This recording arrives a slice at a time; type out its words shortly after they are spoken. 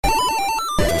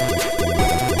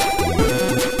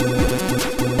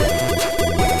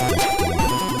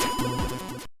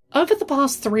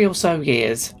past 3 or so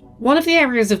years, one of the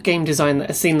areas of game design that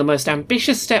has seen the most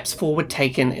ambitious steps forward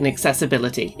taken in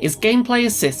accessibility is gameplay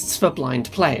assists for blind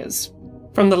players.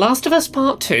 From The Last of Us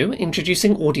Part 2,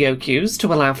 introducing audio cues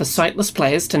to allow for sightless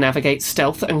players to navigate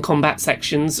stealth and combat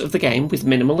sections of the game with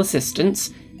minimal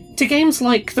assistance, to games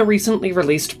like the recently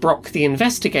released Brock the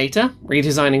Investigator,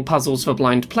 redesigning puzzles for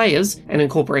blind players and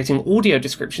incorporating audio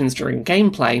descriptions during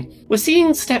gameplay, we're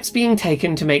seeing steps being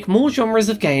taken to make more genres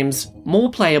of games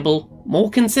more playable, more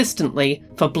consistently,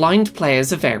 for blind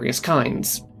players of various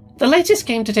kinds. The latest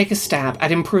game to take a stab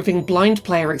at improving blind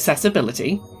player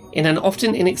accessibility, in an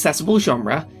often inaccessible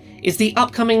genre, is the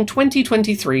upcoming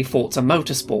 2023 Forza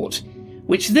Motorsport,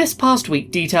 which this past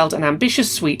week detailed an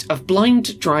ambitious suite of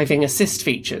blind driving assist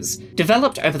features,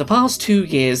 developed over the past 2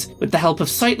 years with the help of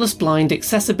sightless blind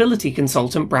accessibility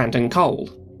consultant Brandon Cole.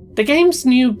 The game's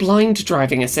new blind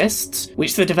driving assists,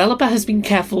 which the developer has been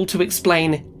careful to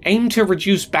explain aim to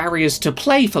reduce barriers to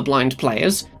play for blind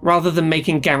players, rather than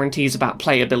making guarantees about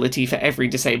playability for every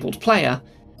disabled player,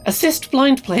 assist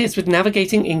blind players with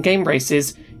navigating in-game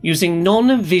races using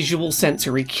non-visual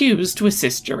sensory cues to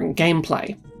assist during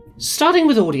gameplay. Starting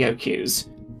with audio cues,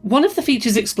 one of the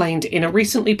features explained in a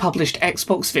recently published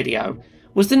Xbox video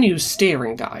was the new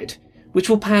steering guide, which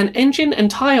will pan engine and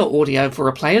tyre audio for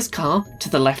a player's car to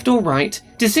the left or right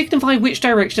to signify which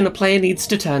direction a player needs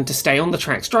to turn to stay on the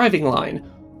track's driving line,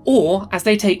 or as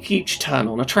they take each turn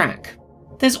on a track.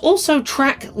 There's also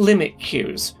track limit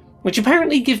cues, which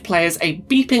apparently give players a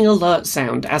beeping alert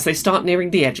sound as they start nearing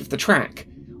the edge of the track,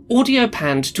 audio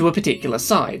panned to a particular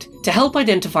side, to help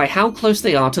identify how close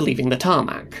they are to leaving the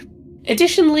tarmac.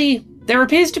 Additionally, there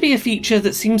appears to be a feature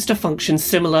that seems to function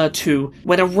similar to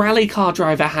when a rally car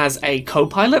driver has a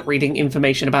co-pilot reading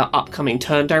information about upcoming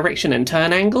turn direction and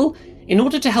turn angle, in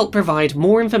order to help provide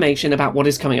more information about what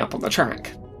is coming up on the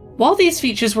track. While these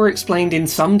features were explained in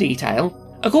some detail,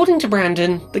 according to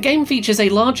Brandon, the game features a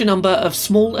larger number of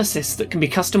small assists that can be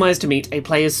customized to meet a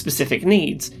player's specific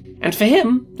needs, and for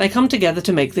him, they come together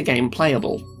to make the game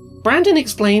playable. Brandon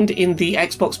explained in the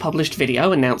Xbox published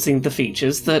video announcing the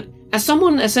features that, as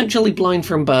someone essentially blind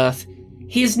from birth,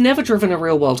 he has never driven a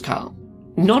real-world car.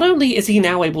 Not only is he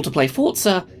now able to play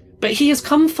Forza, but he has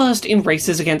come first in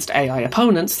races against AI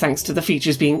opponents thanks to the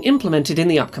features being implemented in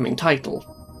the upcoming title.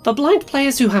 For blind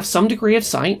players who have some degree of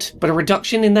sight, but a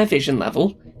reduction in their vision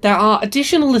level, there are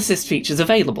additional assist features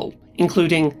available,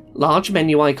 including large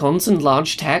menu icons and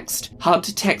large text, HUD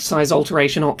text size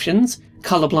alteration options,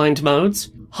 colorblind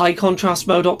modes, high contrast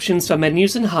mode options for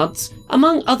menus and HUDs,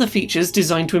 among other features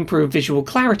designed to improve visual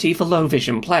clarity for low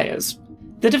vision players.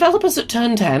 The developers at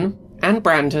Turn 10 and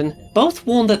Brandon both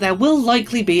warn that there will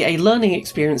likely be a learning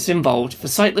experience involved for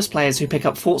sightless players who pick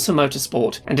up Forza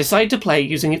Motorsport and decide to play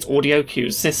using its audio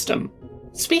cues system.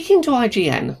 Speaking to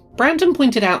IGN, Brandon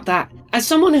pointed out that, as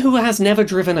someone who has never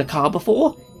driven a car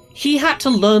before, he had to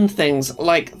learn things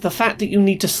like the fact that you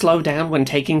need to slow down when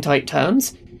taking tight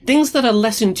turns, things that are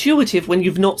less intuitive when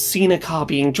you've not seen a car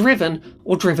being driven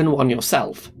or driven one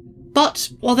yourself. But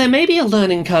while there may be a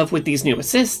learning curve with these new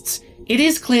assists, it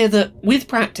is clear that, with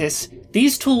practice,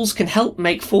 these tools can help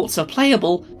make Forza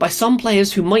playable by some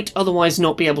players who might otherwise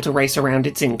not be able to race around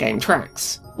its in-game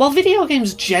tracks. While video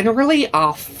games generally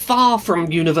are far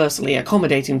from universally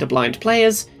accommodating to blind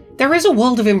players, there is a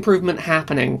world of improvement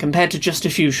happening compared to just a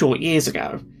few short years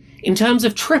ago, in terms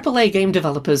of AAA game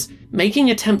developers making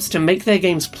attempts to make their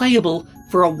games playable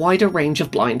for a wider range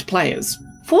of blind players.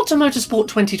 Forza Motorsport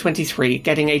 2023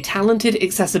 getting a talented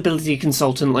accessibility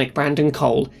consultant like Brandon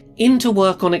Cole in to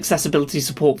work on accessibility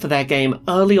support for their game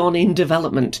early on in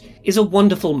development is a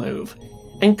wonderful move,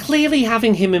 and clearly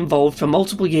having him involved for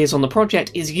multiple years on the project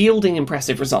is yielding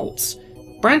impressive results.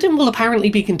 Brandon will apparently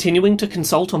be continuing to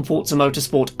consult on Forza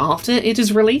Motorsport after it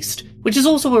is released, which is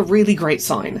also a really great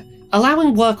sign,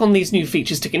 allowing work on these new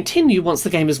features to continue once the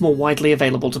game is more widely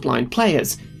available to blind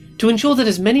players, to ensure that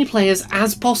as many players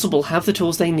as possible have the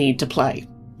tools they need to play.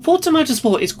 Forza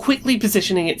Motorsport is quickly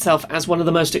positioning itself as one of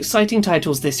the most exciting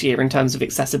titles this year in terms of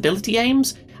accessibility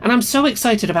aims, and I'm so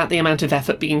excited about the amount of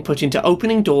effort being put into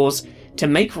opening doors to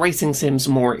make racing sims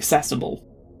more accessible.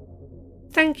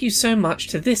 Thank you so much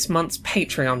to this month's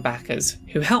Patreon backers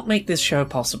who help make this show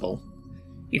possible.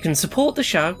 You can support the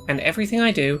show and everything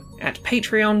I do at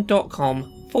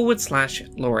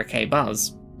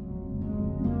patreon.com/LauraKBuzz.